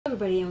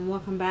Everybody, and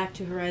welcome back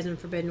to Horizon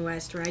Forbidden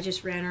West, where I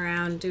just ran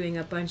around doing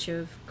a bunch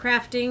of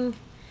crafting,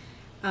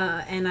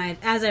 and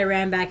as I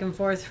ran back and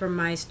forth from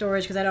my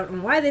storage, because I don't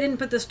know why they didn't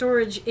put the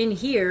storage in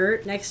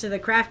here next to the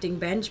crafting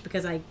bench,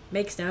 because I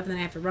make stuff and then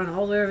I have to run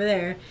all the way over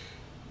there,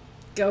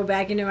 go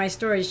back into my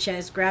storage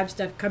chest, grab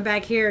stuff, come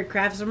back here,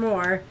 craft some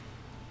more.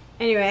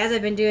 Anyway, as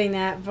I've been doing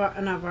that,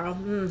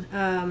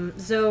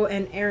 Zoe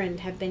and Erin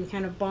have been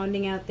kind of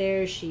bonding out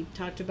there. She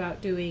talked about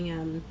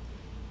doing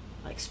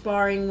like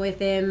sparring with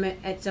him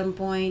at some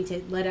point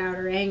to let out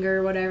her anger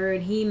or whatever,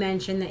 and he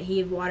mentioned that he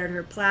had watered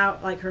her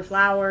her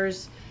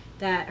flowers,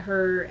 that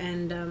her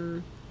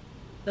and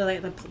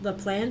the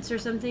plants or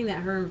something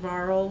that her and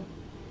Varl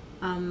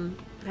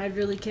had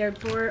really cared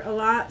for a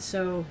lot.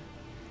 So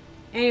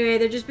anyway,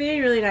 they're just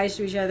being really nice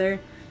to each other.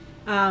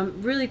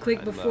 Really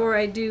quick before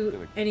I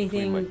do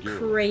anything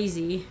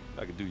crazy,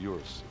 I could do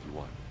yours if you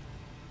want.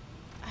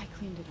 I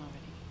cleaned it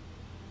already.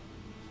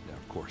 Yeah,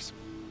 of course.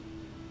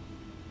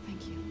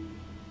 Thank you.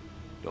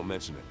 Don't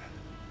mention it.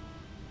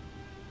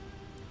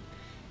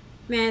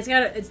 man,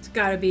 it's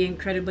gotta be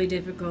incredibly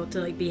difficult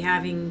to like be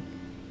having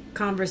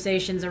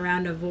conversations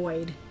around a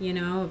void, you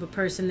know, of a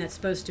person that's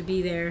supposed to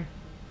be there.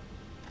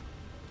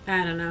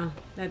 I don't know.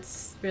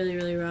 That's really,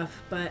 really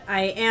rough. But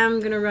I am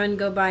gonna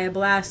go buy a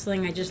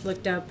blastling. I just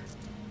looked up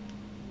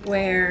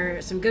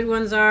where some good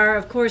ones are.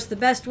 Of course, the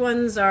best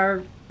ones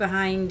are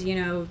behind, you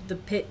know, the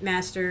pit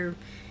master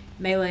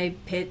melee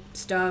pit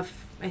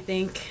stuff, I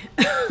think.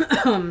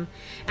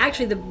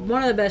 Actually,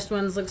 one of the best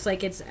ones looks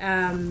like it's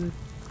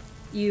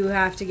you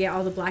have to get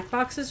all the black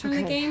boxes from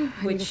the game.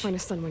 I need to find a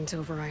Sunwing to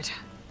override.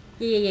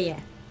 Yeah.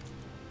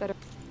 Better.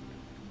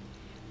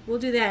 We'll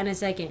do that in a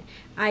second.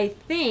 I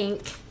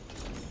think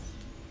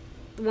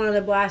one of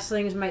the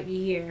blastlings might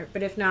be here,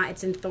 but if not,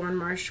 it's in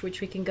Thornmarsh,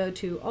 which we can go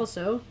to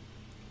also.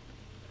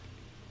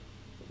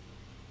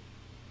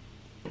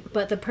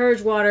 But the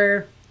Purge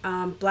Water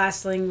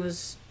blastling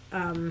was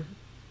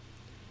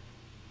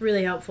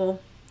really helpful,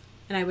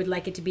 and I would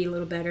like it to be a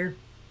little better.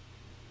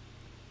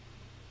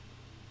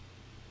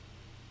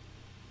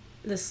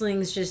 The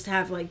slings just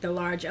have like the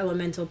large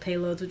elemental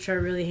payloads, which are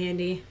really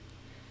handy.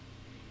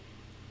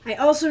 I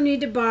also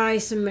need to buy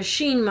some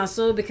machine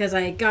muscle because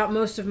I got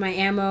most of my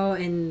ammo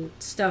and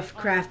stuff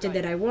crafted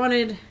that I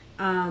wanted.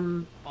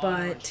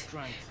 But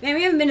man,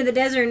 we haven't been to the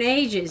desert in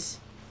ages.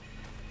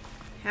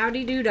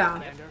 Howdy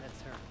doodah.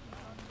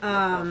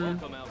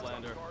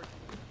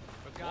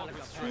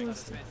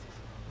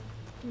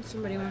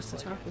 Somebody wants to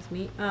talk with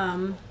me.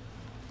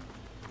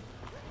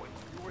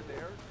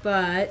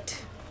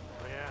 But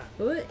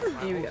what?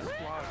 Here we go.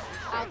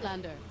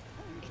 Outlander.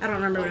 I don't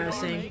remember what I was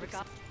saying.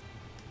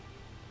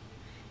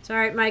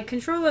 Sorry, my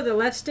control of the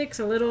left stick's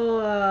a little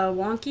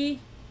wonky.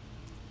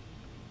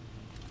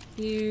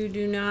 You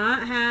do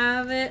not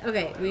have it.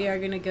 Okay, we are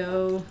gonna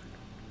go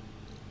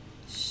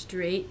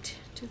straight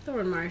to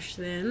Thornmarsh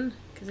then,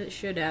 because it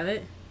should have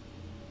it.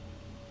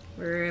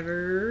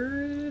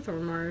 Wherever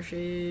Thornmarsh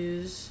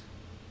is.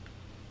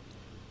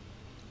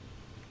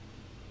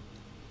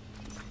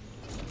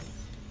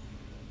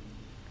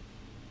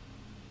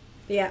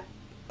 But yeah.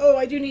 Oh,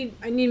 I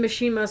need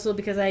machine muscle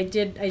because I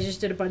just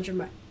did a bunch of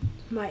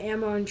my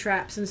ammo and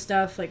traps and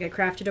stuff. Like I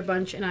crafted a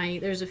bunch, and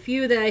there's a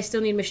few that I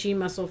still need machine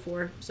muscle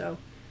for, so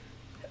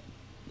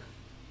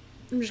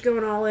I'm just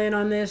going all in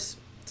on this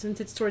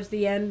since it's towards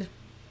the end.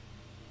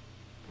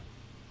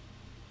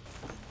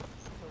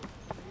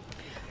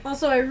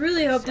 Also, I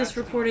really hope this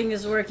recording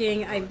is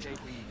working.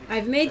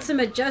 I've made some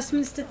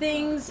adjustments to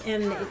things,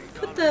 and it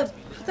put the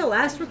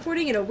last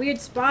recording in a weird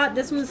spot.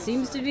 This one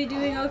seems to be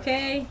doing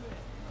okay,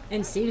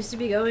 and seems to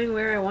be going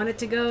where I want it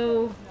to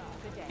go.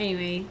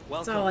 Anyway,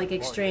 it's all like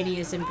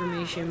extraneous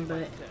information,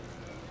 but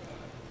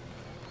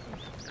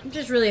I'm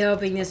just really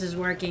hoping this is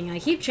working. I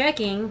keep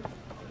checking,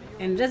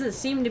 and it doesn't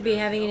seem to be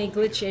having any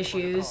glitch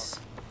issues,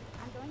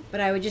 but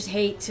I would just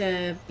hate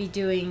to be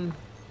doing,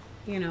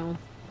 you know,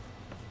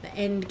 the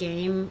end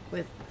game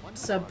with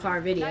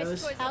subpar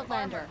videos.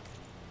 Outlander.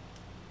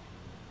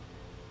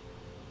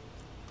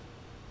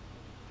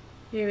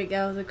 Here we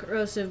go, the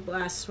corrosive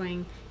blast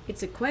swing.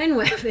 It's a Quen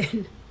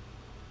weapon.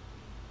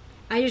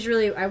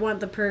 I want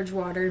the purge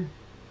water.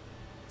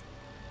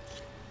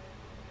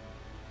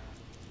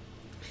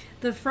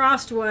 The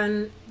frost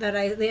one the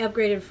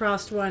upgraded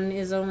frost one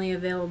is only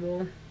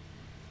available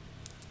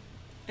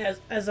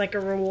as like a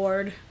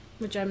reward,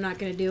 which I'm not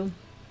gonna do.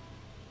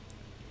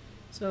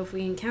 So if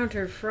we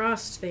encounter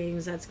frost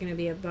things, that's gonna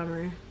be a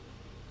bummer.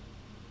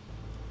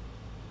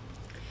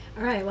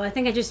 Alright, well I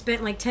think I just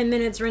spent like 10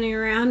 minutes running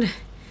around.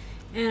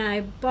 And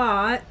I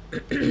bought,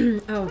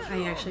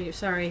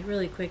 sorry,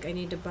 really quick, I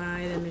need to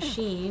buy the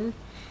machine.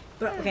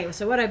 But, okay,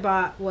 so what I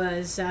bought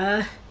was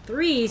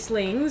 3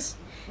 slings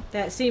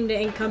that seem to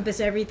encompass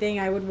everything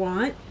I would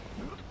want.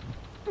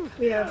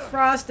 We have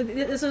frost,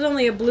 this is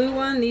only a blue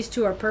one, these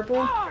 2 are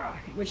purple,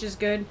 which is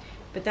good.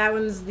 But that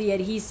one's the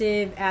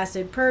adhesive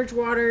acid purge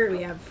water,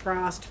 we have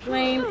frost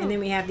flame, and then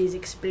we have these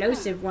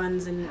explosive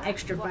ones and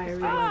extra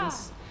fiery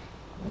ones.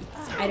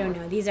 I don't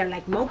know. These are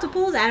like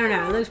multiples? I don't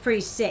know. It looks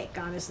pretty sick,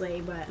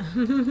 honestly, but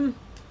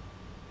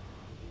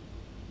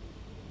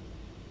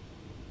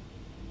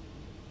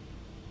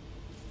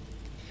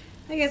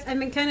I guess I've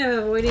been kind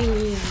of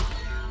avoiding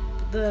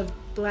the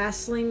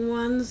blast sling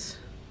ones.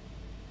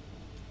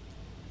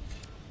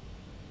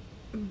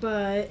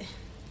 But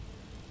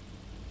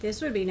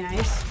this would be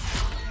nice.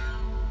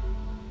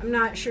 I'm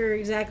not sure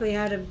exactly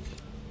how to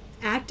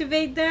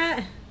activate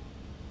that.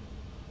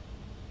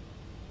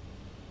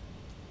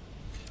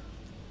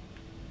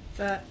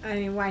 But, I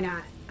mean, why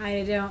not?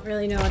 I don't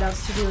really know what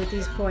else to do with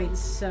these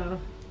points,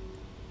 so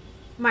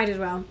might as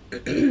well.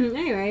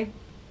 Anyway.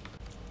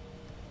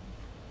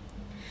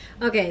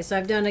 Okay, so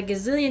I've done a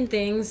gazillion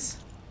things.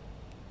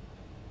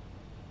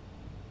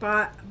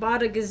 Bought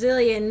a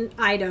gazillion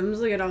items.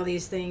 Look at all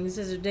these things.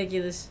 This is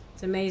ridiculous.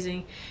 It's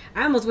amazing.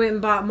 I almost went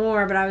and bought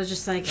more, but I was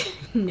just like,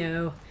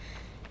 no.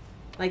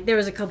 Like, there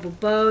was a couple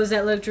bows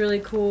that looked really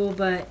cool,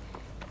 but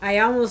I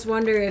almost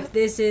wonder if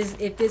this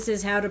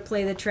is how to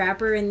play the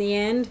trapper in the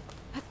end.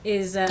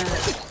 Is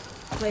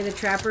play the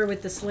trapper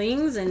with the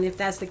slings, and if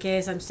that's the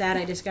case, I'm sad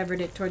I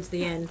discovered it towards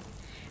the end.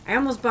 I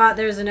almost bought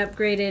there's an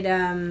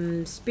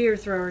upgraded spear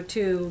thrower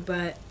too,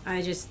 but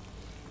I just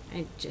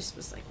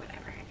was like,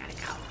 whatever.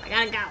 I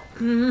gotta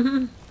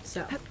go.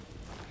 So,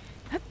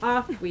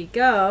 off we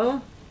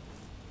go.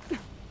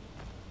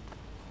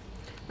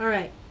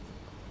 Alright.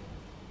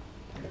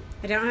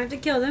 I don't have to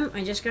kill them.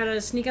 I just gotta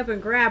sneak up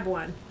and grab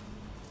one.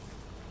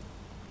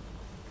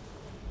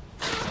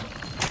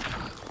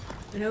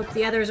 And hope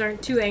the others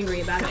aren't too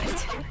angry about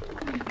it.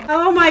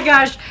 Oh my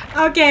gosh.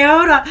 Okay,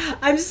 hold on.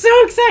 I'm so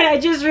excited. I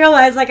just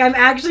realized, like, I'm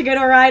actually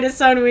gonna ride a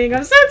Sunwing.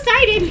 I'm so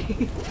excited.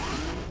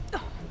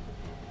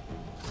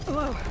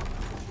 Whoa.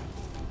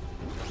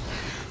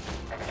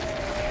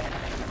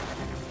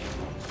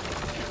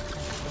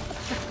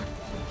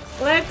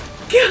 Let's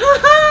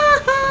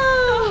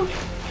go!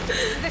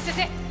 This is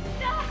it.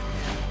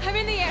 I'm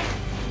in the air.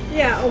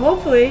 Yeah, well,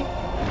 hopefully.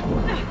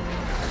 Whoa.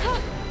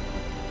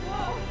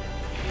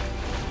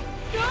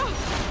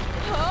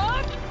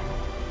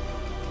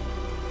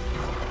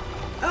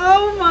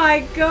 Oh my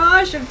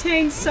gosh,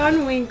 obtain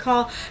Sunwing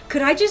call.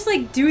 Could I just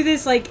like do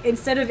this like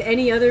instead of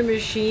any other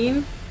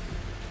machine?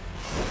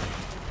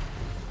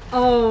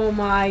 Oh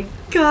my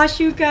gosh,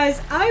 you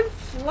guys, I'm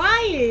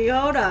flying.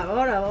 Hold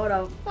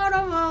on.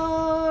 Photo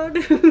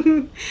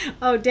mode.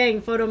 Oh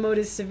dang, photo mode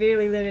is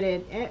severely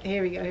limited.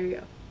 Here we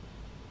go.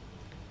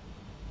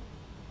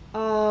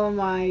 Oh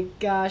my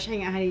gosh,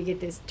 hang on, how do you get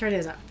this? Turn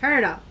this off.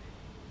 Turn it off.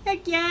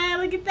 Heck yeah,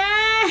 look at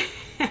that.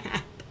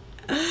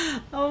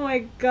 Oh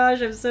my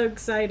gosh, I'm so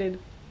excited.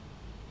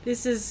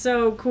 This is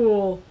so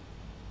cool.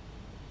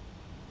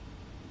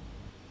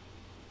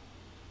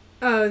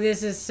 Oh,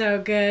 this is so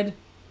good.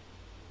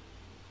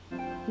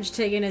 I'm just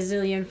taking a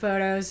zillion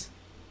photos.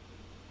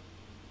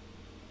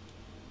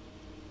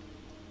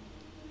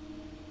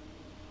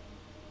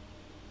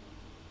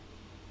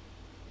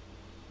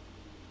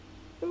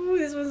 Ooh,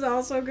 this one's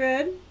also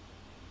good.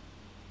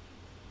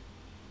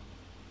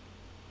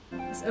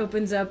 This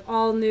opens up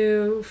all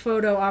new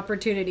photo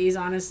opportunities,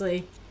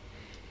 honestly.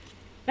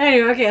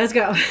 Anyway, okay, let's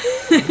go.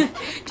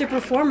 To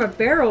perform a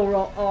barrel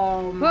roll.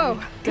 Oh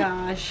my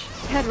gosh.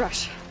 Head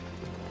rush.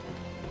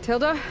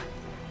 Tilda,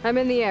 I'm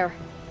in the air.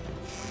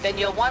 Then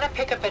you'll want to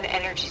pick up an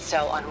energy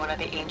cell on one of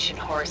the ancient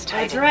Horus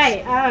Titans. That's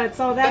right. Ah, it's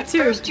all that but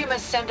too. First, you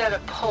must send out a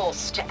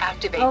pulse to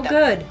activate them. Oh,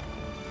 good.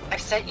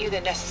 I've sent you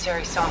the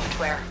necessary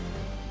software.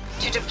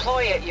 To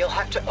deploy it, you'll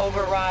have to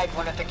override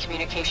one of the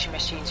communication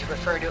machines you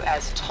refer to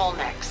as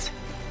Tolnecs.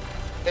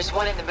 There's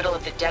one in the middle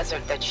of the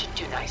desert that should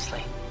do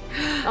nicely.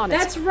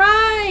 That's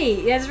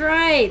right. That's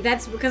right.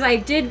 That's because I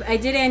did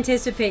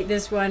anticipate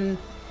this one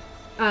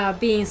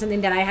being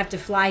something that I have to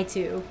fly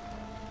to.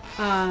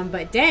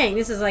 But dang,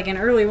 this is like an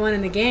early one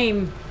in the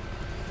game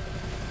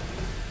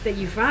that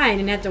you find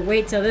and have to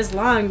wait till this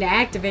long to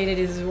activate it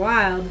is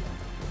wild.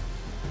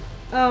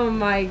 Oh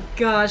my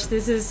gosh,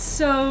 this is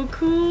so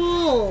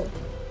cool.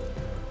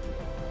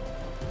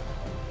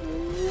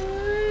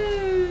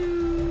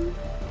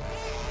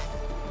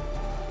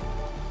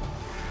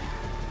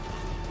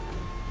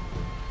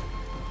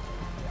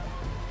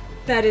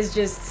 That is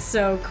just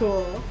so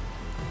cool.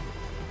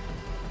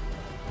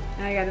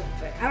 I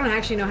don't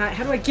actually know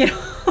how do I get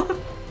off?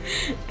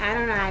 I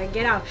don't know how to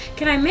get off.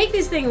 Can I make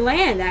this thing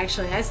land,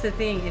 actually? That's the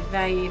thing. If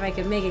I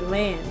could make it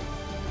land.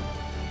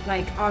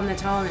 Like, on the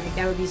Tallneck,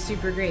 that would be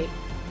super great.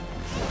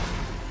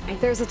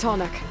 There's a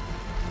Tallneck.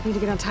 Need to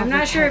get on top of it. I'm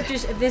not sure if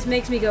this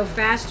makes me go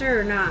faster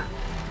or not.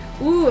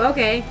 Ooh,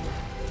 okay.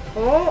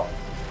 Oh!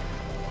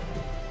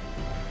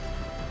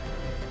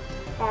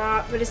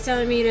 But it's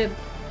telling me to...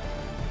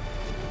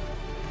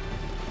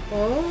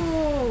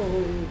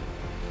 Oh!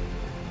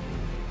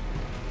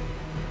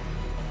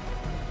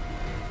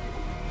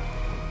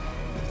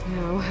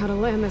 Now, how to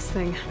land this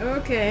thing.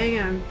 Okay,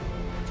 hang on.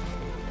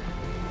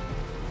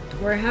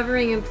 We're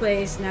hovering in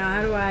place. Now,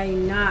 how do I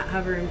not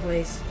hover in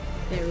place?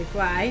 There we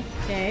fly.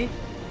 Okay.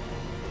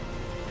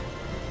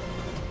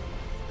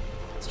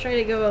 Let's try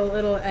to go a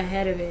little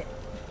ahead of it.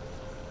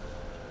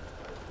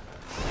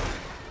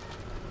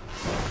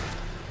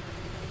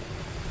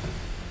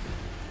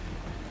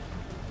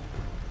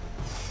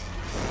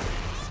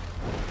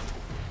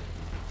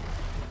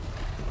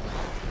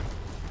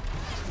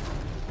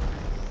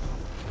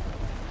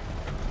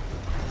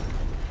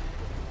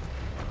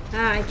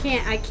 I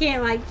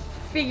can't, like,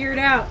 figure it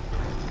out.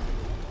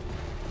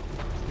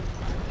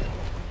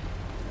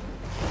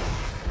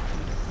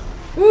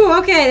 Ooh,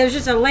 okay, there's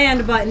just a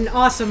land button.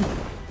 Awesome.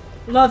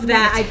 Love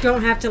that. I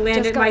don't have to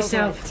land it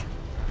myself.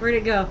 Where'd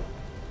it go?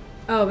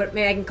 Oh, but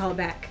maybe I can call it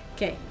back.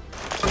 Okay.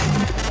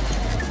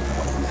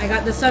 I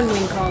got the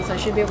Sunwing call, so I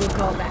should be able to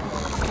call it back.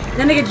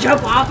 Then I can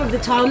jump off of the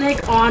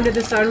Tallneck onto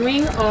the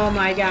Sunwing. Oh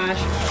my gosh.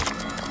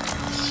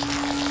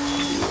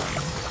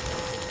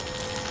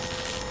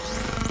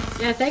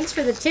 Yeah, thanks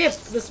for the tip.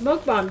 The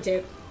smoke bomb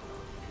tip.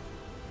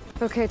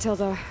 Okay,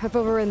 Tilda. I've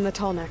overridden the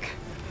Tallneck.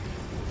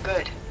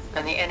 Good.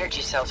 And the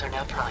energy cells are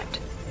now primed.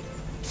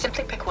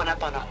 Simply pick one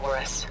up on a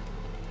Horus.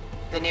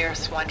 The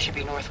nearest one should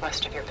be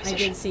northwest of your position. I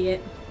did see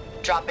it.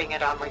 Dropping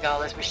it on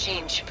Regala's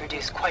machine should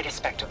produce quite a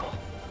spectacle.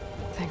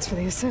 Thanks for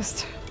the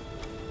assist.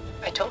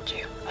 I told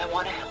you, I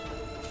want to help.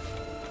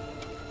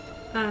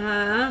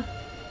 Uh-huh.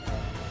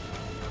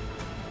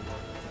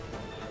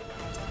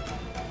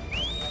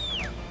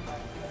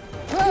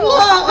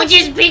 Whoa! It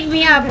just picked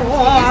me up!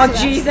 Oh,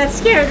 jeez, that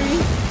scared me.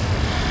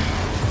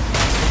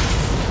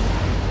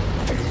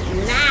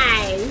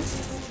 Nice!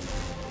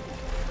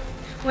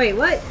 Wait,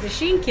 what?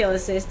 Machine kill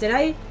assist.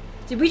 Did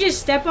we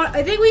just step on?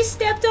 I think we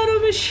stepped on a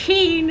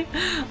machine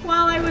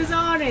while I was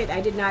on it.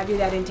 I did not do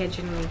that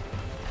intentionally.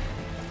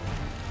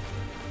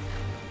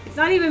 It's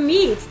not even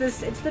me. It's the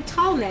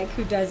Tallneck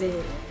who does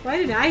it. Why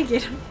did I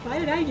get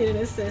an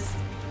assist?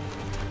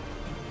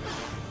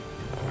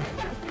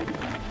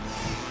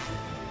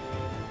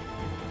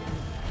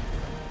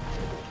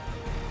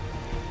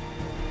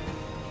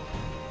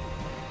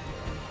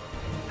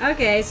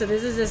 Okay, so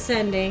this is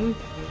ascending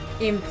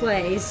in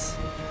place.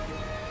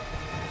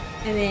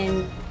 And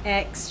then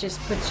X just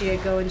puts you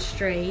going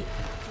straight.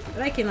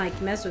 But I can, like,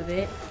 mess with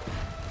it.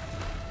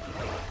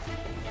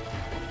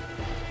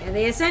 Yeah,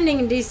 the ascending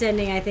and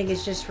descending, I think,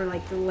 is just for,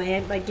 like, the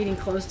land, like, getting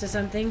close to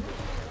something.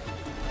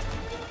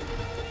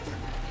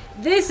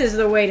 This is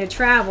the way to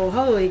travel.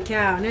 Holy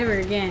cow, never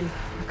again.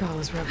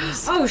 Regala's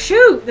rebels. Oh,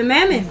 shoot! The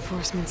mammoth!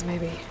 Reinforcements,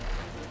 maybe.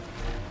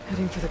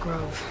 Heading for the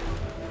Grove.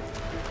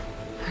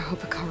 I hope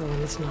Hekarro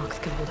and this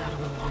Noct can hold out a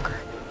little longer.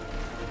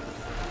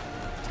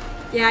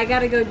 Yeah, I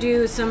gotta go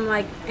do some,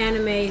 like,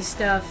 anime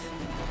stuff.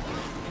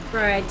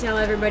 Where I tell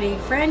everybody,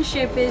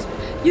 friendship is...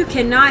 You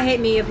cannot hit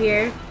me up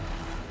here.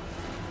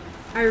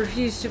 I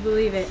refuse to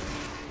believe it.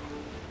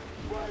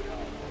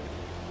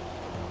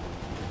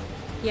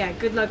 Yeah,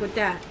 good luck with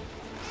that.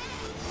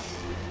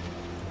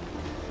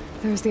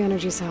 There's the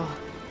energy cell.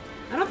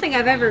 I don't think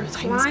I've ever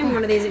climbed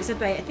one of these,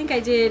 except I think I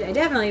did. I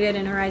definitely did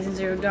in Horizon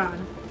Zero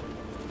Dawn.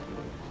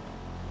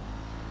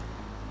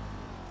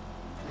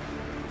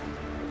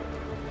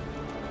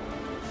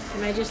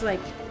 Can I just, like...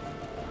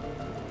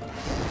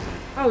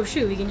 Oh,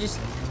 shoot, we can just...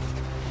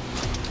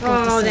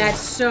 Oh, that's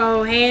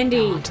so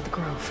handy. Now onto the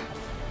Grove.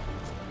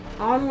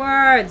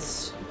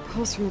 Onwards! The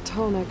pulse from the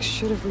Tallneck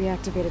should have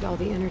reactivated all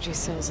the energy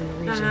cells in the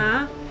region.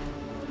 Uh-huh.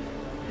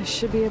 I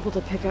should be able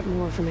to pick up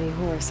more from any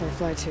Horus I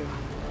fly to.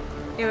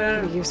 Yeah,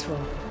 It'll be useful,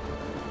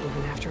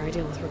 even after I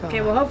deal with Regala.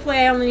 okay, well, hopefully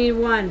I only need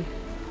one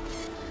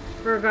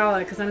for Regala,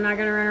 because I'm not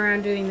going to run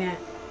around doing that.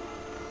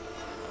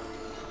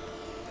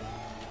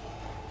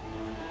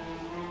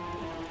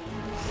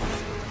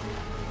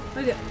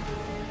 Look at...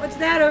 What's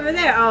that over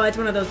there? Oh, it's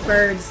one of those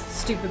birds.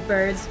 Stupid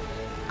birds.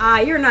 Ah,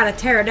 you're not a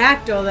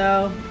pterodactyl,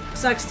 though.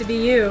 Sucks to be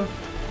you.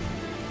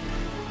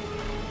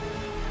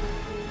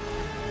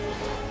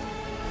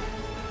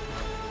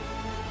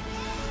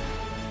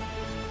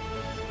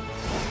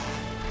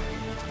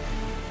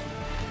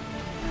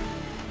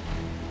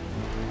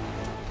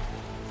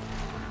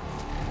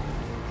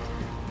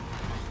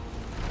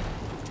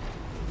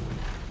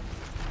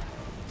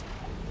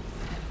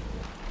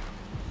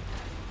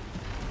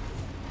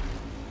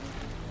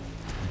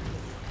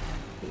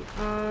 We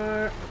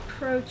are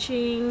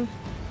approaching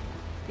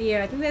the,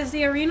 I think that's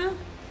the arena.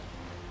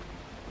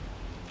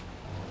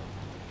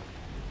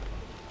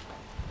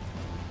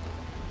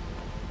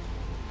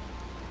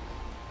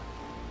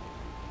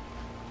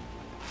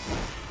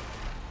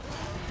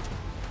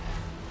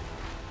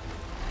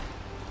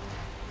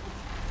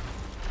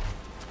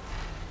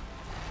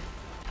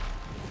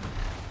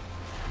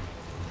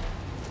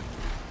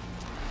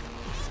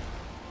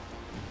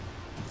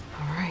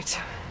 All right,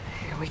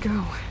 here we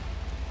go.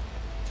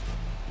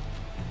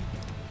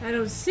 I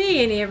don't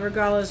see any of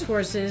Regala's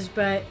forces,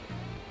 but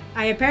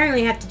I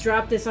apparently have to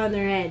drop this on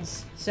their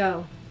heads,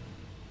 so.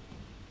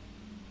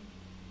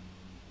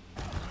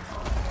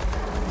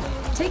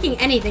 Taking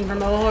anything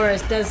from a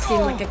Horus does seem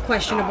like a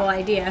questionable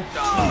idea.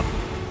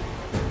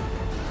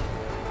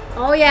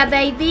 Oh yeah,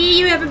 baby,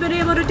 you haven't been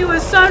able to do a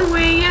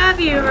Sunwing, have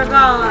you,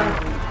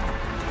 Regala?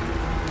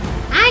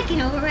 I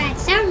can override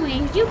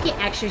Sunwings. You can.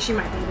 Actually, she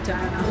might be able to.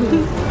 I don't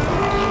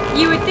know.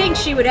 You would think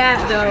she would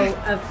have, though.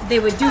 They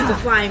would do the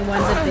flying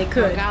ones if they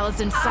could. Regala's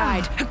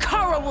inside.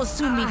 Hekarro will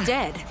soon be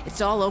dead. It's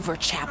all over,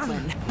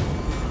 Chaplain.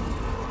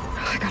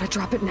 I gotta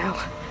drop it now.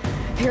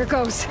 Here it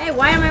goes. Hey,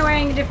 why am I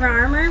wearing different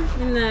armor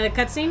in the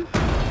cutscene?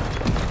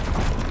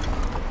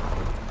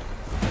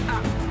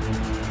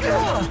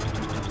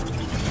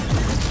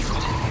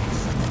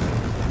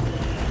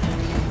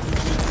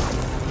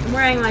 I'm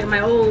wearing like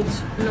my old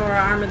Nora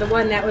armor, the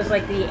one that was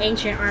like the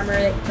ancient armor,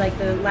 like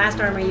the last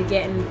armor you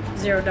get in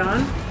Zero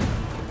Dawn.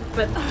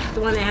 But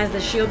the one that has the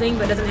shielding,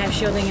 but doesn't have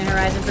shielding in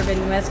Horizon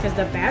Forbidden West because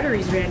the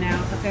batteries ran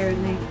out,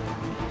 apparently.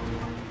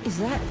 Is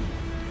that...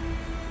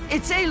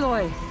 It's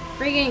Aloy!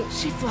 Freaking...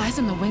 She flies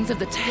in the wings of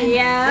the 10.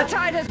 Yeah. The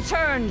tide has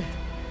turned!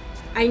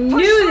 I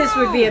knew this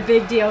would be a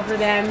big deal for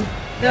them.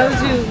 Those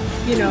who,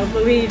 you know,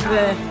 believe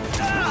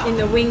in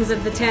the wings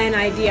of the 10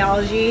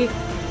 ideology.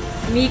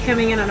 Me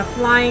coming in on a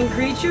flying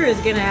creature is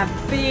gonna have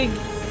big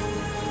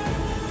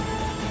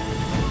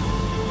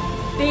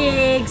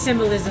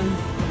symbolism.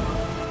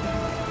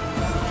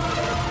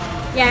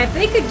 Yeah, if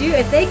they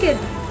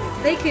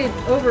could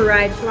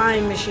override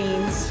flying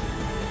machines,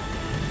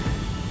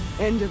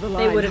 End of the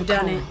line, they would have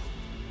done Hakala. it.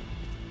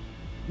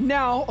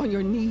 Now on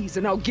your knees,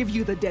 and I'll give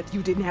you the death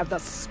you didn't have the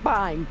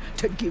spine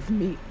to give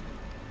me.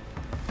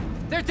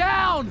 They're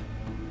down!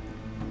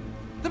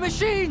 The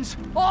machines!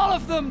 All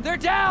of them! They're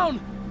down!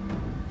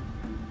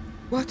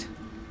 What?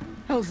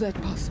 How's that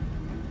possible?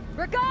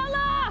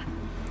 Regala!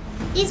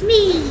 It's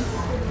me!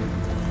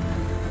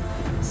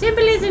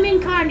 Symbolism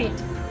incarnate.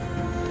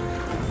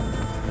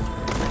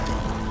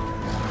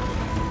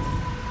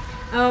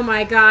 Oh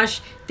my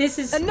gosh, this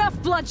is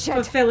Enough bloodshed!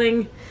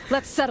 fulfilling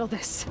Let's settle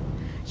this.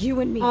 You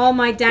and me. all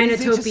my Easy to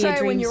Dinotopia say when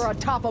dreams. you're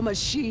atop a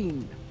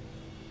machine.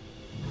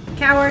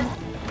 Coward.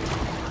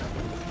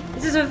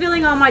 This is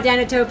fulfilling all my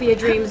Dinotopia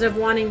dreams of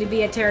wanting to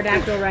be a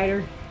pterodactyl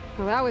rider.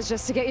 Well, that was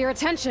just to get your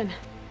attention.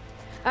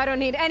 I don't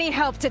need any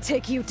help to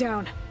take you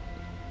down.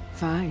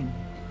 Fine.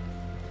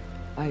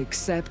 I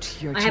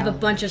accept your I have a challenge.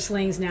 bunch of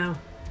slings now.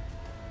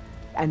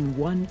 And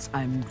once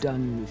I'm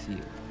done with you,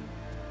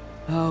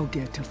 I'll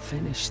get to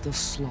finish the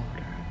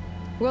slaughter.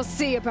 We'll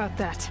see about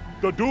that.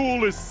 The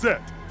duel is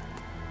set.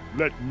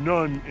 Let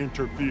none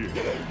interfere.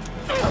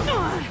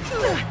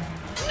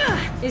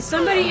 Is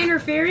somebody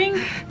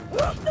interfering?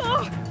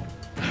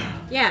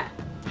 Yeah.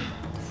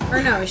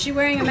 Or no, is she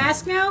wearing a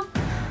mask now?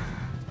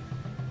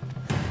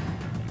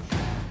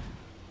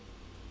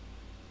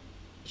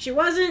 She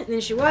wasn't,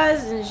 then she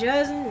was, and she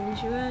wasn't, and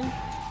she was.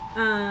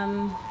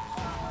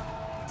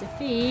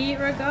 Defeat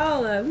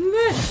Regala.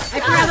 I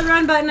forgot the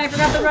run button, I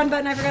forgot the run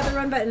button, I forgot the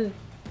run button.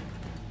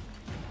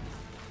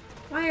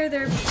 Why are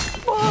there...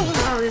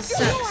 Oh, this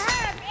sucks.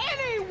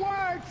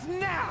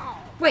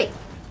 Wait.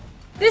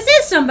 This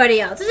is somebody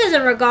else. This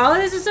isn't Regala,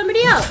 this is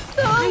somebody else.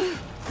 Can't.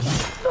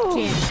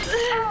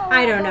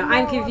 I don't know.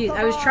 I'm confused.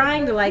 I was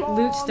trying to, like,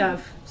 loot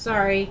stuff.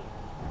 Sorry.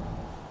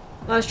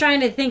 Well, I was trying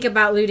to think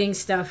about looting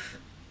stuff.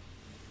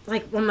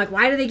 Like, I'm like,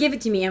 why do they give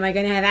it to me? Am I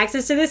going to have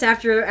access to this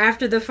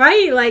after the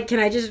fight? Like, can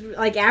I just,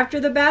 like, after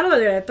the battle? Or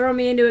they're going to throw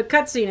me into a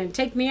cutscene and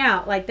take me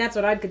out? Like, that's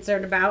what I'm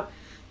concerned about.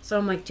 So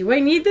I'm like, do I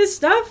need this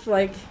stuff?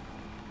 Like,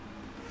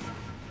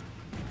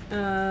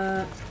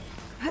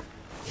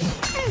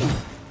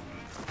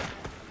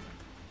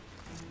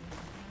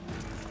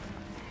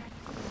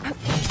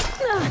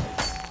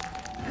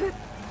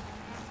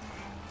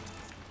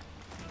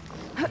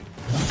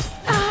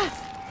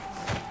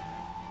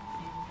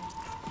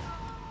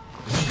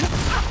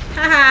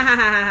 ha ha ha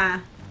ha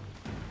ha.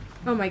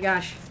 Oh my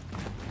gosh.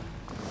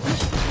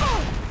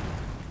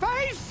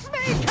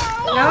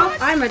 No,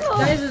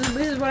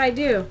 this is what I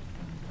do.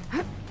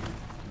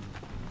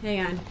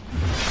 Hang on.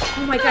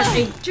 Oh my gosh,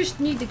 I just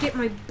need to get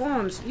my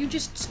bombs. You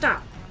just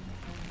stop.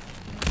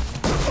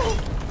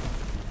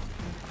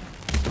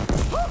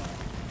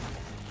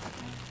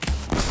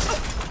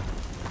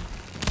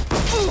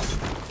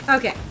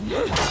 Okay.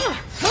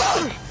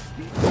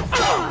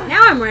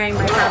 Now I'm wearing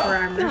my proper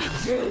armor.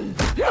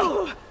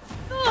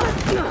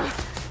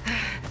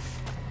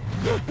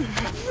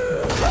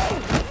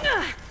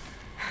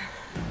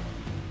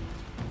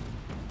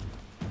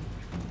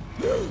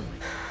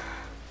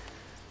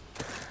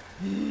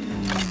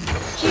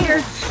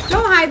 Cheater!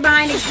 Don't hide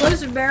behind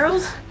explosive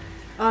barrels!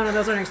 Oh no,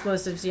 those aren't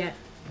explosives yet.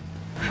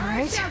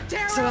 Alright, so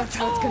that's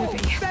how it's gonna be.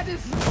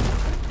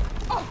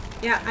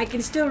 Yeah, I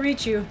can still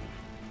reach you.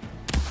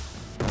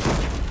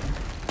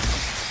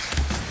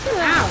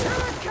 Ow!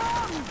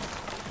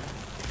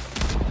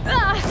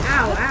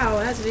 Ow, ow,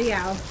 that's a big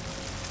ow.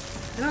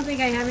 I don't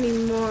think I have any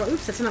more.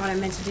 Oops, that's not what I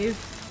meant to do.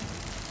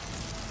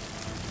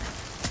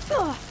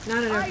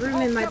 Not enough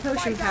room in my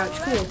potion pouch.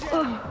 Cool.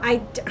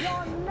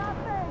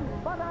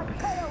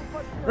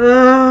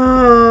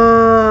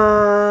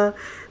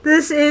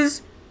 This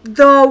is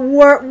the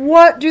worst.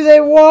 What do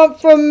they want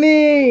from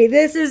me?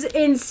 This is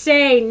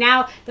insane.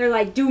 Now they're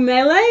like, do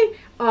melee?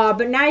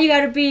 But now you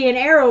gotta be an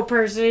arrow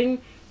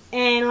person.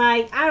 And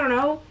like, I don't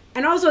know.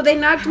 And also they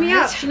knocked me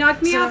out. She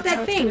knocked me off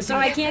that thing, so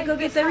I can't go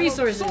get the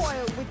resources.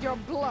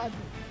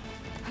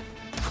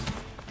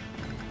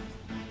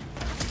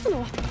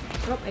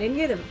 Oh, I didn't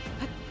get him.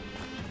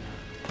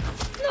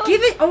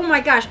 Give it. Oh my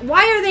gosh.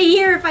 Why are they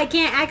here if I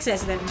can't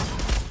access them?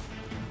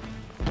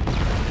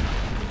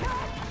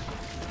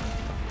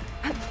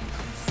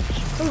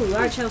 Ooh,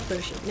 large health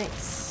potion.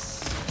 Nice.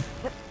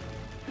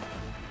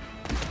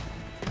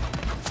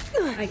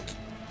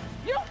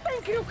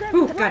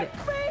 Ooh, got it.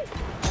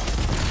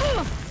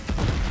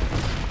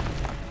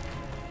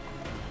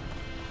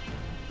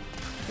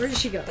 Where did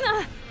she go?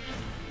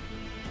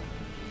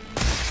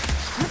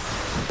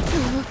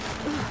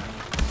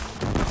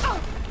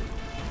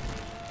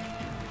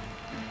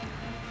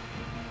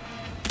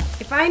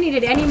 If I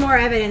needed any more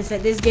evidence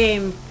that this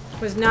game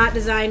was not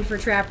designed for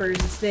trappers,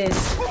 it's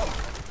this.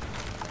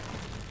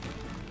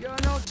 You're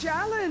no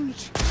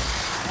challenge.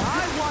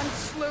 I once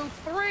slew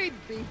 3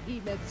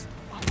 behemoths.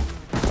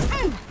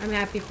 I'm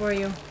happy for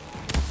you.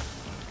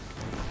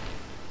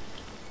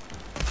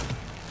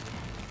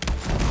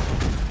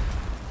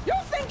 You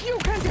think you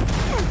can do...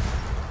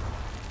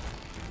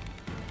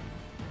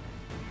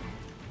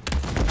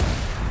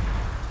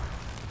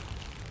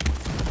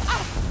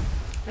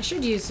 I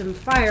should use some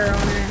fire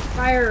on her.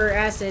 Fire or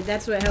acid,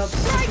 that's what helps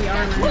with the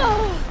armor.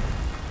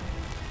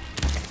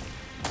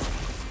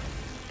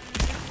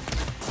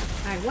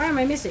 Alright, why am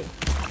I missing?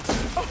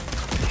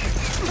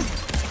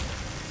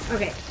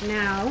 Okay,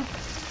 now...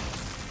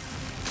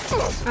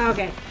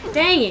 Okay,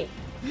 dang it!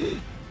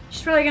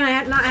 She's probably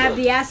gonna not have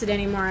the acid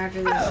anymore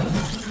after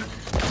this.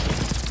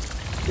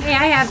 Hey,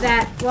 I have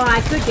that. Well,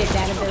 I could get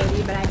that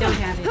ability, but I don't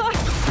have it.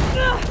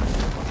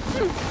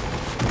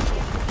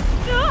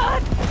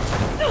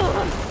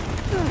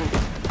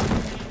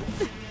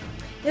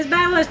 This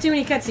battle has too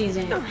many cutscenes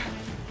in it.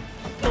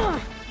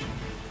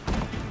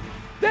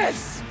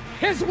 This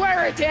is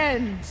where it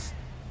ends.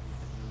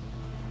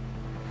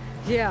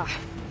 Yeah,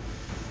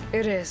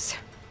 it is.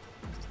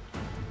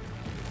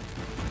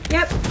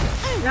 Yep.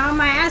 Now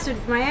my acid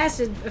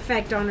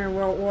effect on her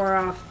wore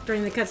off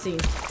during the cutscene.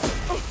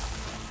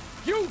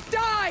 You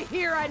die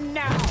here and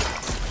now.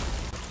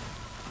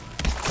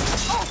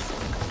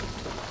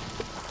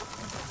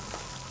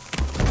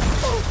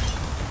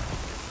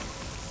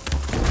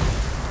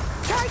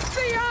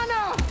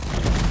 Tiziana!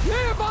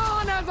 Live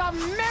on as a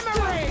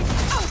memory!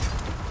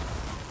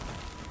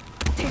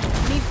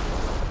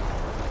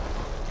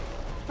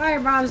 Fire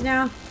bombs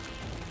now.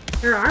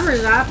 Her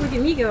armor's off. Look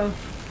at me go.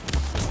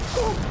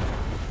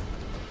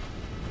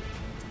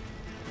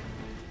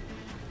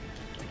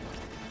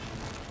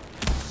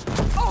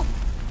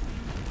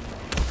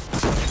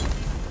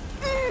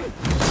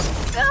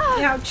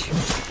 Ouch.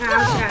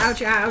 Ouch,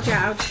 ouch, ouch,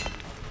 ouch.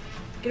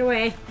 Get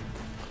away.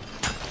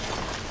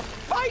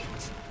 Fight!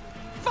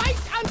 Fight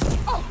and...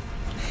 Oh!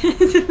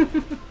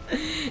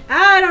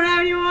 I don't have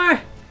any more.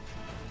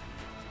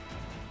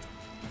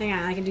 Hang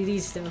on, I can do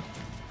these still.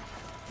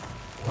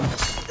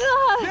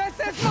 This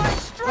is my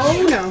strength!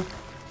 Oh no.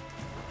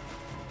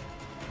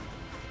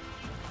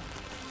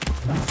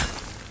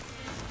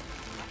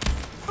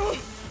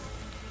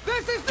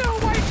 This is no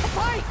way to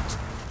fight!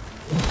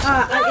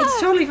 It's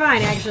totally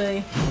fine,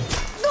 actually.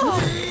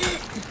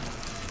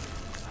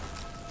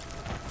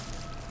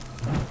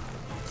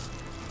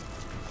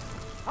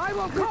 I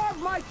will carve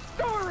my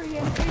story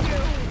into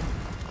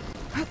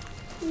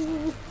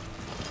you!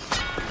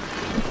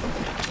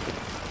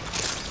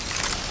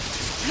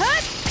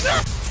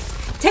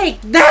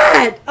 Take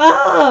that!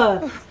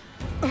 Ugh!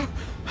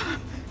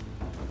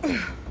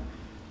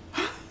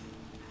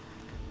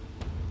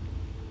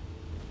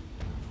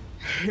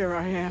 Here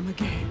I am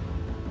again,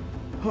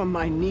 on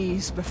my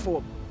knees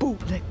before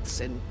bootlets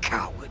and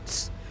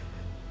cowards.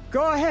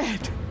 Go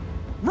ahead,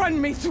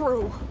 run me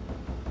through.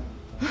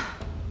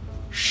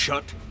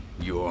 Shut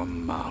your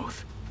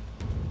mouth,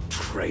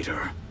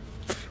 traitor.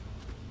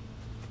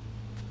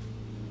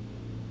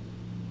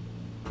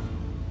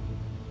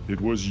 It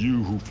was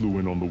you who flew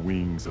in on the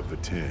wings of the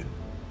 10.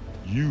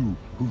 You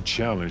who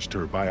challenged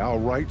her. By our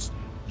rights,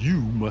 you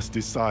must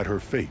decide her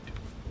fate.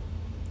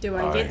 Do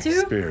I get to? I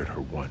spared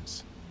her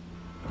once.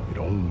 It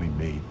only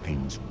made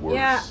things worse.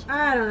 Yeah,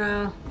 I don't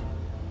know.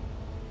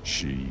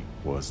 She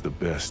was the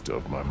best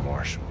of my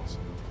marshals.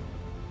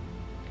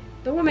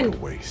 The woman, What a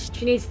waste.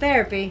 she needs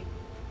therapy.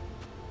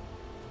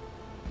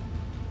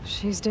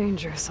 She's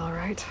dangerous, all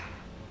right.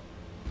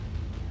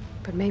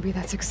 But maybe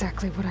that's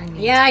exactly what I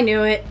need. Yeah, I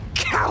knew it.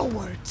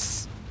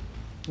 Cowards!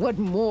 What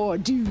more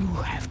do you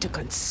have to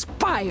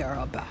conspire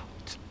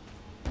about?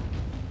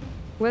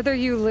 Whether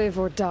you live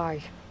or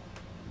die.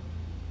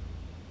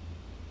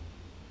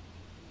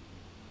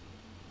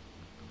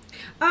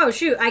 Oh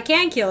shoot, I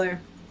can kill her.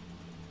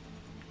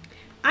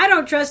 I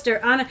don't trust her.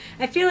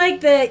 I feel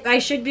like I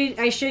should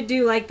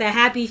do like the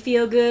happy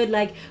feel good,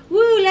 like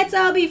woo, let's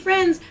all be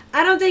friends.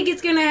 I don't think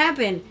it's gonna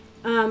happen.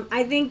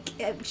 I think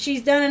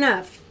she's done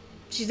enough.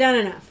 She's done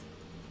enough.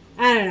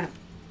 I don't know.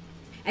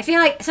 I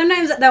feel like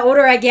sometimes the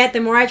older I get, the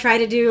more I try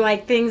to do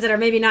like things that are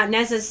maybe not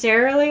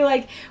necessarily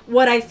like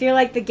what I feel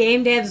like the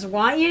game devs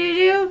want you to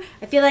do.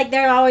 I feel like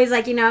they're always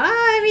like, you know,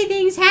 oh,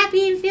 everything's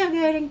happy and feel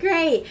good and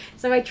great.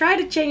 So I try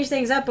to change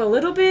things up a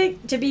little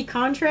bit to be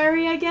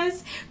contrary, I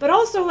guess. But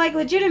also, like,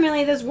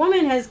 legitimately, this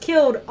woman has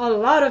killed a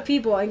lot of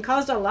people and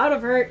caused a lot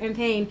of hurt and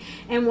pain.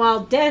 And while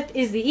death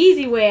is the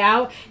easy way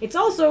out, it's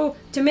also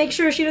to make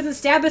sure she doesn't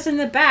stab us in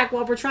the back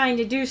while we're trying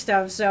to do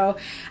stuff. So,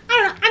 I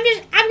don't know.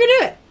 I'm gonna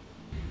do it.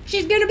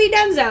 She's gonna be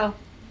donezo.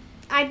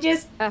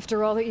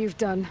 After all that you've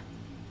done,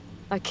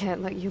 I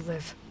can't let you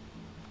live.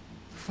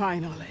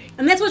 Finally.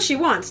 And that's what she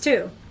wants,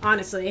 too,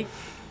 honestly.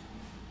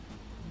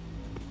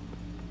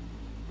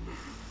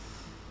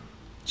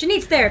 She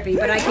needs therapy,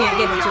 but I can't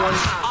give it to her.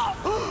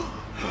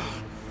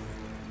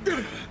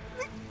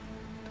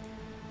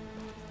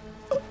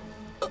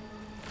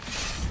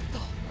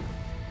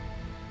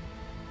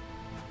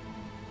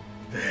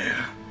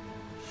 There.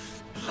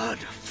 Blood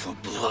for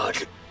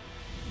blood.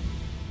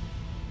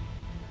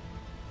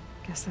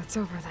 Guess that's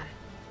over then.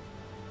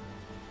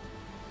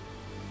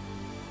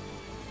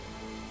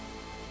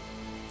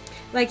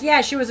 Like,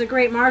 yeah, she was a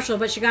great marshal,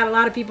 but she got a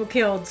lot of people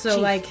killed, so,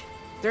 Chief, like...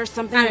 There's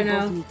something I we don't know.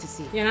 both need to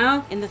see. You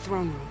know? In the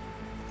throne room.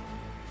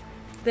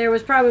 There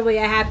was probably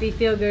a happy,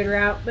 feel-good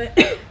route, but...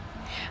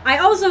 I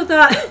also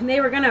thought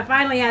they were gonna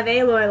finally have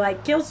Aloy,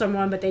 like, kill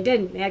someone, but they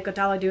didn't. They had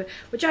Kotala do it,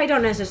 which I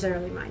don't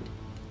necessarily mind.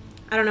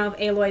 I don't know if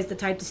Aloy's the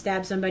type to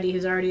stab somebody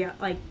who's already,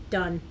 like,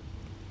 done.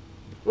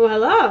 Well,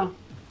 hello.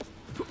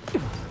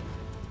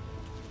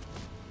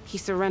 He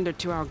surrendered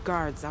to our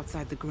guards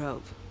outside the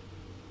grove.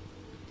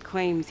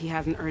 Claims he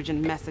has an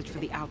urgent message for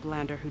the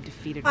Outlander who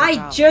defeated I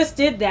Regal. just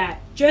did that.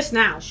 Just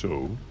now.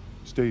 So,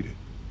 state it.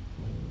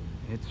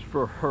 It's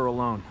for her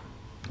alone.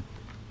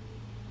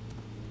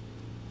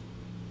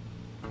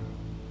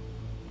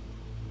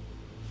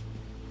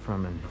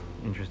 From an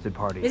interested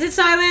party. Is it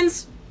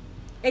silence?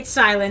 It's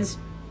silence.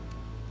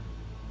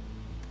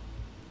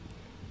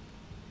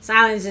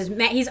 Silence is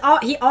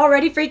he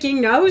already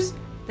freaking knows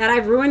that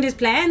I've ruined his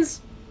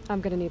plans? I'm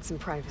gonna need some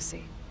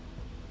privacy.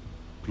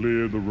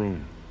 Clear the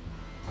room.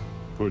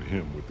 Put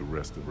him with the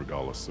rest of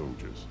Regala's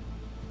soldiers.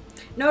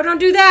 No, don't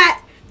do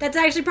that. That's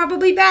actually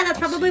probably bad. That's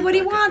probably what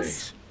he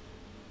wants.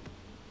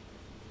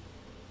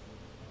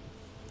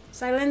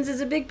 Silence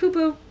is a big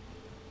poo-poo.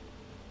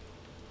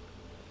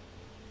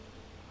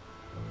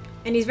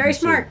 And he's very You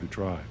smart. serve the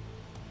tribe.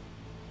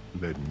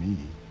 Let me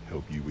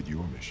help you with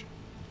your mission.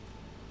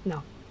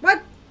 No.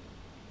 What?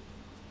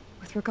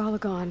 With Regala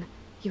gone,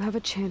 you have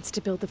a chance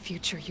to build the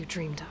future you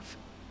dreamed of.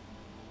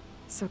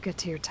 So get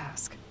to your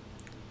task.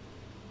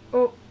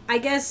 Oh, I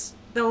guess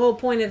the whole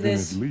point of Then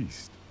this at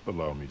least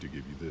allow me to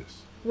give you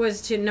this.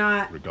 was to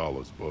not...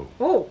 Regala's bow.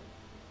 Oh.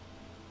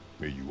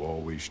 May you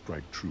always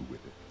strike true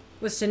with it.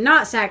 Was to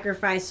not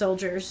sacrifice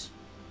soldiers.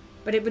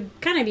 But it would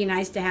kind of be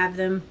nice to have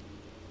them.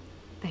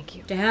 Thank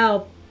you. To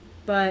help.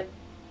 But...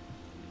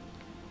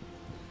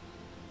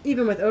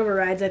 even with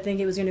overrides, I think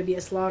it was going to be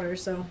a slaughter,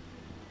 so...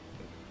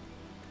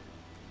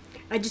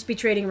 I'd just be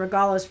trading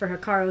Regalas for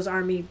Hikaru's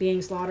army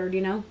being slaughtered,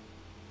 you know?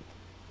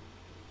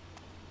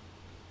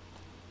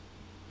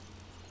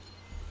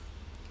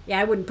 Yeah,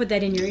 I wouldn't put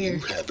that in your ear.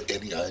 Do you have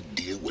any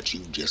idea what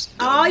you've just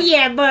done? Oh, done?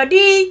 yeah,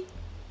 buddy!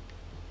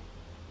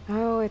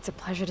 Oh, it's a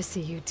pleasure to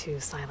see you too,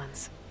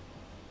 Silence.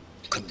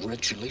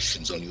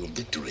 Congratulations on your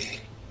victory.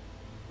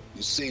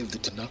 You saved the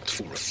Tenakth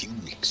for a few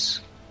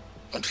weeks.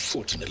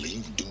 Unfortunately,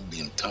 you've doomed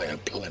the entire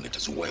planet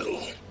as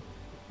well.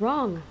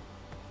 Wrong.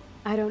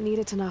 I don't need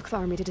a Tenakth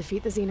army to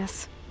defeat the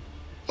Zeniths.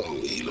 Oh,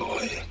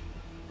 Aloy.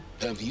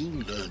 Have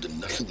you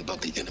learned nothing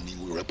about the enemy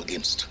we're up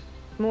against?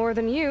 More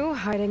than you,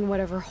 hiding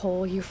whatever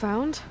hole you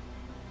found.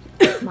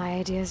 My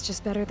idea is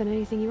just better than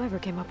anything you ever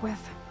came up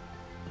with.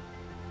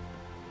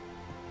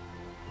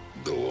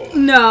 Go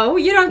on. No,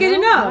 you don't get to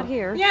know. Not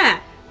here. Yeah.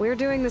 We're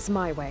doing this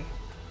my way.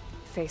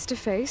 Face to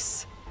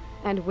face,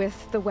 and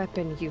with the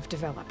weapon you've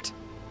developed.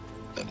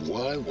 And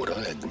why would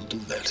I agree to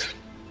that?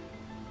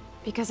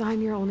 Because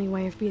I'm your only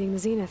way of beating the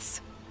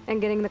Zeniths,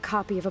 and getting the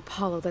copy of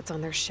Apollo that's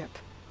on their ship.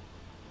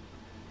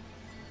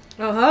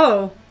 Oh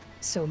ho.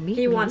 So meet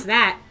He me wants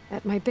that.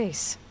 At my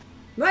base.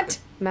 What?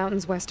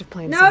 Mountains west of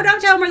Plains. No,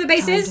 don't tell him where the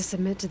base Time is. to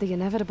submit to the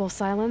inevitable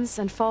silence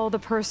and follow the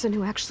person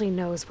who actually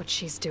knows what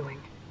she's doing.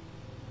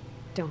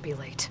 Don't be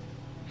late.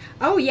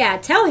 Oh yeah,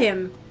 tell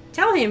him.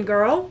 Tell him,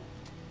 girl.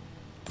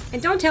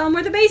 And don't tell him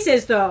where the base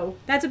is, though.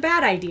 That's a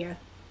bad idea.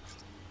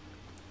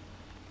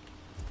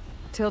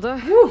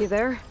 Tilda, Woo. you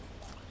there?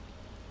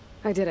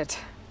 I did it.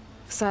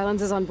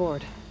 Silence is on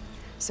board.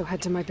 So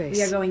head to my base.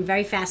 We are going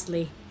very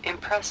fastly.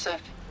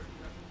 Impressive.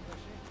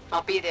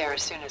 I'll be there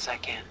as soon as I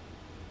can.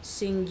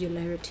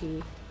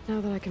 Singularity. Now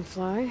that I can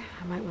fly,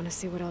 I might want to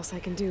see what else I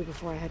can do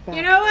before I head back.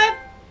 You know what?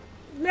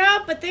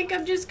 Nope, I think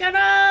I'm just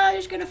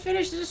gonna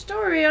finish the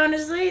story,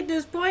 honestly, at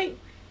this point.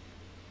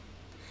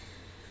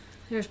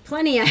 There's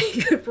plenty I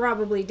could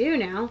probably do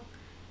now.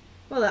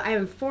 Well, I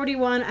am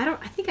 41.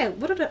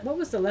 What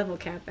was the level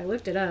cap? I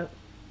looked it up.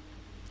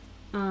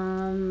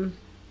 I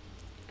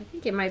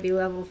think it might be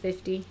level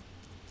 50.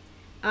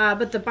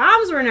 But the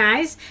bombs were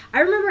nice.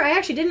 I remember I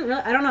actually didn't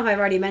really... I don't know if I've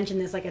already mentioned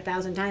this like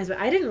 1,000 times, but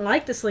I didn't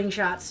like the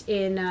slingshots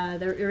in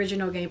the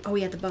original game. Oh,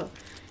 we had the bow.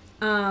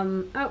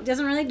 Oh, it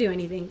doesn't really do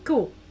anything.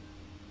 Cool.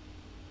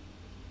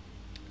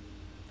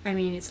 I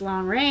mean, it's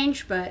long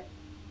range, but...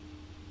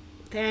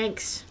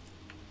 Thanks.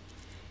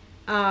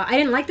 I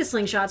didn't like the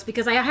slingshots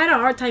because I had a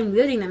hard time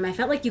wielding them. I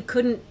felt like you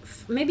couldn't...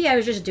 Maybe I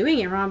was just doing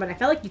it wrong, but I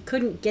felt like you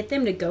couldn't get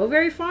them to go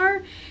very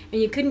far.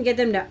 And you couldn't get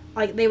them to...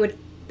 Like, they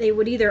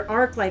would either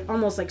arc like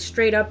almost like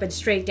straight up and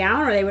straight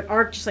down, or they would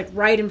arc just like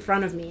right in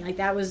front of me. Like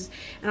that was...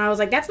 And I was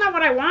like, that's not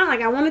what I want.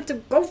 Like, I want it to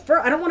go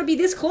I don't want to be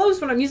this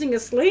close when I'm using a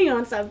sling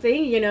on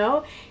something, you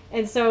know?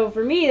 And so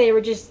for me, they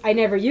were just... I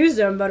never used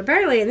them, but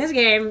apparently in this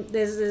game,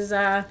 this is...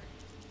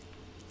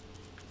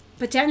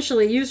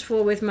 potentially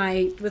useful with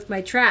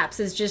my traps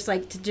is just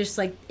like to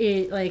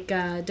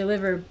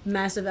deliver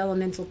massive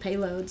elemental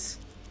payloads.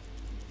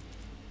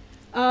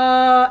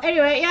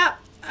 Anyway, yeah.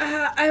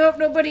 I hope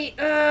nobody.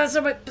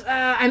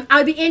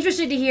 I'd be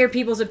interested to hear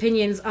people's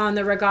opinions on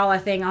the Regalla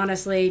thing,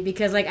 honestly,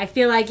 because like I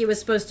feel like it was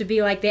supposed to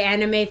be like the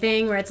anime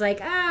thing where it's like,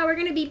 we're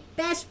gonna be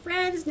best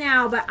friends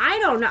now, but I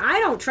don't know. I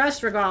don't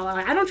trust Regalla.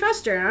 I don't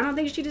trust her. I don't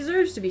think she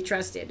deserves to be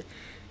trusted.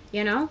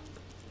 You know.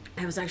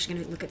 I was actually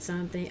gonna look at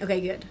something.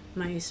 Okay, good.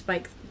 My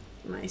spike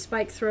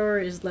thrower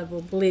is level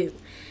blue.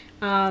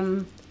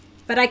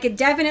 But I could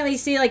definitely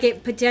see like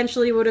it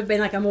potentially would have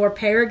been like a more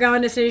Paragon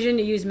decision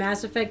to use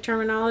Mass Effect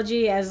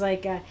terminology as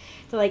like to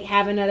like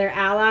have another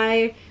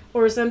ally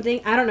or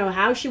something. I don't know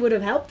how she would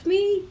have helped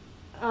me.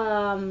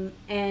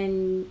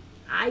 And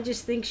I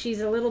just think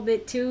she's a little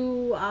bit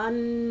too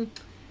uncooperative.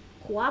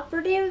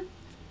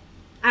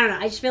 I don't know.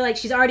 I just feel like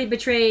she's already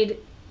betrayed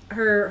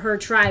her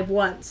tribe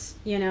once,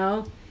 you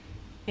know,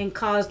 and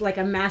caused like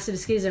a massive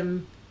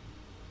schism.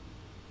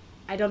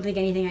 I don't think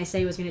anything I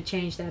say was going to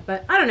change that,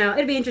 but I don't know.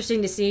 It'd be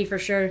interesting to see for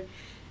sure.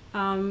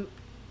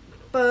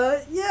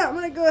 But yeah, I'm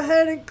going to go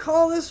ahead and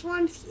call this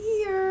one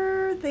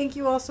here. Thank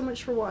you all so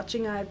much for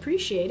watching. I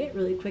appreciate it.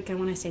 Really quick, I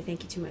want to say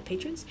thank you to my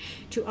patrons,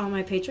 to all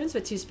my patrons,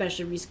 but to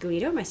especially Reese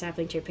Galito, my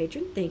sapling tier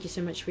patron. Thank you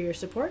so much for your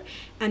support.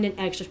 And an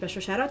extra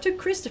special shout out to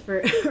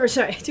Christopher,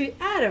 to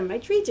Adam, my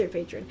tree tier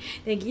patron.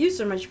 Thank you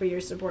so much for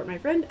your support, my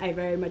friend. I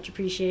very much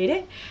appreciate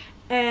it.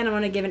 And I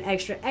want to give an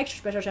extra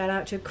special shout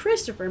out to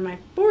Christopher, my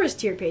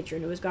Forest tier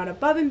patron, who has gone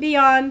above and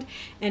beyond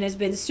and has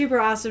been super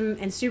awesome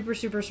and super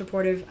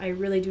supportive. I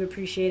really do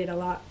appreciate it a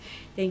lot.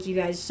 Thank you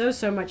guys so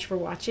much for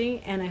watching,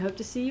 and I hope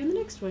to see you in the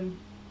next one.